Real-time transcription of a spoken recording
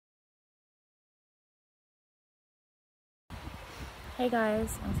Hey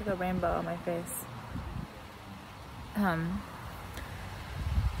guys, looks like a rainbow on my face.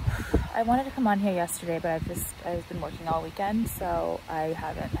 I wanted to come on here yesterday, but I've been working all weekend, so I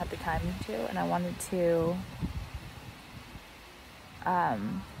haven't had the time to, and I wanted to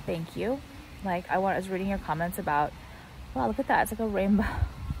thank you. Like, I was reading your comments about, wow, look at that, it's like a rainbow.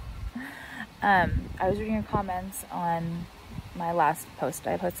 I was reading your comments on my last post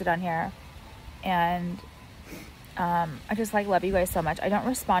I posted on here, and I just love you guys so much. I don't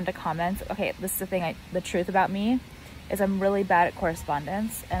respond to comments. Okay, this is the thing, the truth about me is I'm really bad at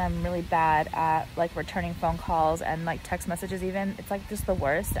correspondence, and I'm really bad at returning phone calls and text messages even. It's just the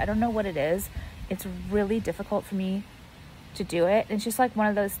worst. I don't know what it is. It's really difficult for me to do it. It's just one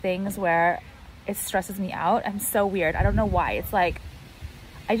of those things where it stresses me out. I'm so weird. I don't know why. It's I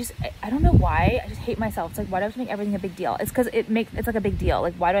don't know why. I just hate myself. It's why do I have to make everything a big deal? It's because it's a big deal.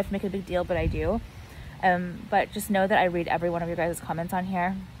 Why do I have to make it a big deal? But I do. But just know that I read every one of your guys' comments on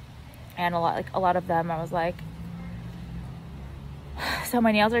here, and a lot of them I was like, so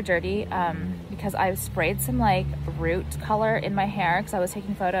my nails are dirty because I sprayed some root color in my hair because I was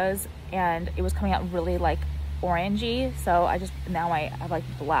taking photos and it was coming out really orangey, so now I have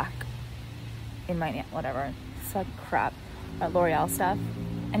black in my nail, whatever. It's crap, L'Oreal stuff.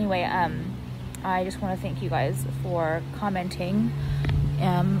 Anyway, I just want to thank you guys for commenting.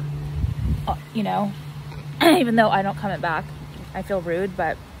 You know, even though I don't comment back, I feel rude,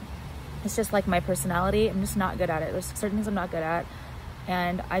 but it's just my personality. I'm just not good at it. There's certain things I'm not good at,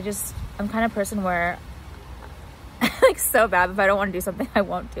 and I'm kind of person where so bad, if I don't want to do something, I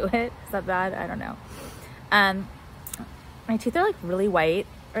won't do it. Is that bad? I don't know. My teeth are really white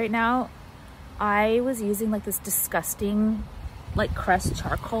right now. I was using this disgusting Crest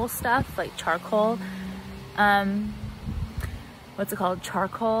charcoal stuff, charcoal, what's it called,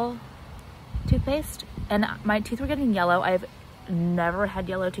 charcoal toothpaste, and my teeth were getting yellow. I've never had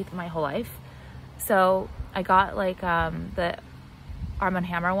yellow teeth in my whole life, so I got the Arm &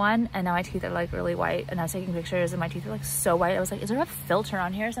 Hammer one, and now my teeth are really white, and I was taking pictures and my teeth are so white. I was is there a filter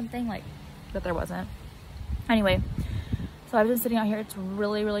on here or something? But there wasn't. Anyway, so I've been sitting out here. It's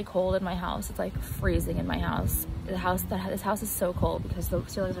really cold in my house. It's freezing in my house. This house is so cold because the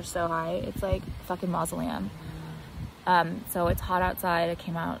ceilings are so high. It's a fucking mausoleum. So it's hot outside. I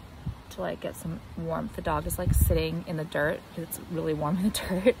came out to get some warmth. The dog is sitting in the dirt because it's really warm in the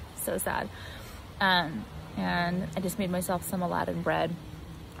dirt. So sad. And I just made myself some Aladdin bread.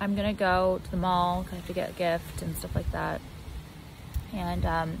 I'm gonna go to the mall because I have to get a gift and stuff like that. And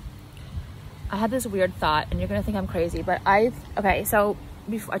I had this weird thought, and you're gonna think I'm crazy, but okay, so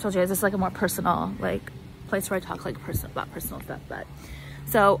before I told you guys, this is a more personal place where I talk about personal stuff. But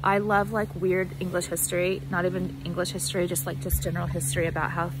so I love weird English history, not even English history, just general history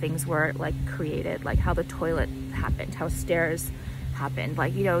about how things were created, how the toilet happened, how stairs happened.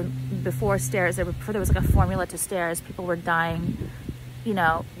 You know, before stairs, before there was a formula to stairs, people were dying, you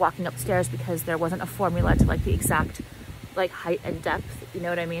know, walking upstairs because there wasn't a formula to the exact height and depth, you know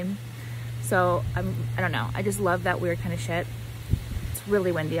what I mean? So I don't know, I just love that weird kind of shit. It's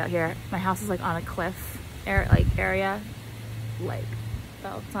really windy out here. My house is on a cliff area,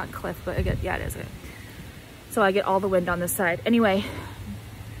 well, it's not cliff, but yeah, it is. Okay. So I get all the wind on this side. Anyway,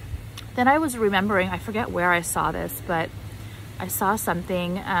 then I was remembering, I forget where I saw this, but I saw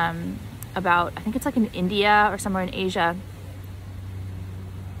something about, I think it's in India or somewhere in Asia,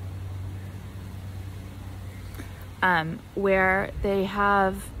 where they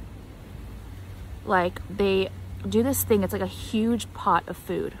have, they do this thing, it's a huge pot of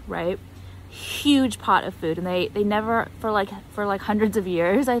food, right? Huge pot of food, and they never, for hundreds of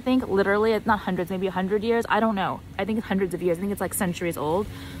years, I think, literally, not hundreds, maybe 100 years, I don't know, I think it's hundreds of years, I think it's centuries old,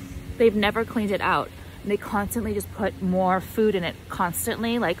 they've never cleaned it out. And they constantly just put more food in it,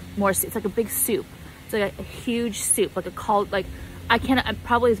 constantly, more, it's a big soup, it's a huge soup, I can't,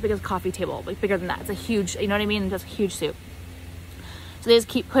 probably as big as a coffee table, bigger than that. It's a huge, you know what I mean, just a huge soup. So they just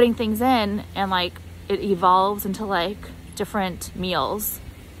keep putting things in, and it evolves into different meals.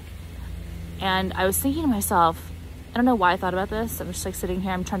 And I was thinking to myself, I don't know why I thought about this. I'm just sitting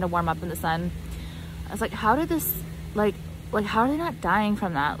here, I'm trying to warm up in the sun. I was how did this, how are they not dying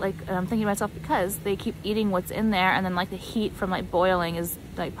from that? And I'm thinking to myself, because they keep eating what's in there, and then the heat from boiling is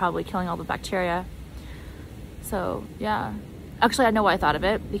probably killing all the bacteria. So yeah, actually I know why I thought of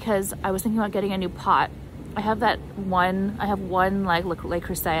it, because I was thinking about getting a new pot. I have one Le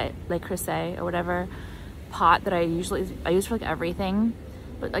Creuset or whatever pot that I use for everything.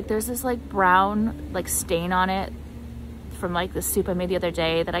 But there's this brown stain on it from the soup I made the other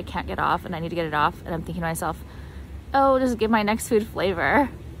day that I can't get off, and I need to get it off. And I'm thinking to myself, oh, just give my next food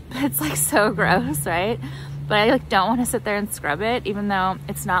flavor. It's so gross, right? but I like don't want to sit there and scrub it, even though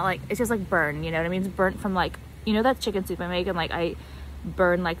it's not like, it's just like burn, you know what I mean? It's burnt from like, you know that chicken soup I make and like I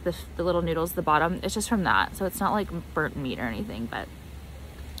burn like the little noodles at the bottom, it's just from that, so it's not like burnt meat or anything. But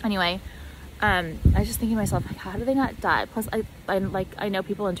anyway, I was just thinking to myself, like, how do they not die? Plus I know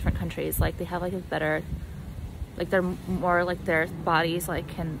people in different countries, like they have like a better, like they're more like their bodies like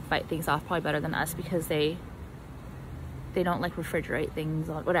can fight things off probably better than us, because they don't like refrigerate things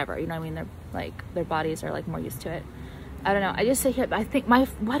on whatever, you know what I mean? They're like, their bodies are like more used to it. I don't know, I just sit here, I think why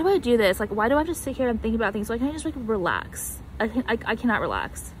do I do this? Like, why do I just sit here and think about things? Why can't I just like relax? I cannot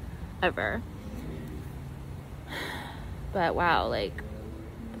relax ever. But wow, like,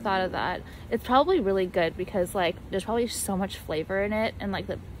 thought of that. It's probably really good because like there's probably so much flavor in it, and like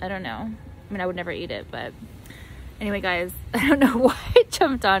I don't know, I mean I would never eat it, but anyway guys, I don't know why I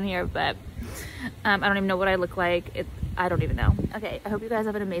jumped on here, but I don't even know what I look like. I don't even know. Okay, I hope you guys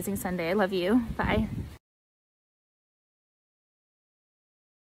have an amazing Sunday. I love you. Bye.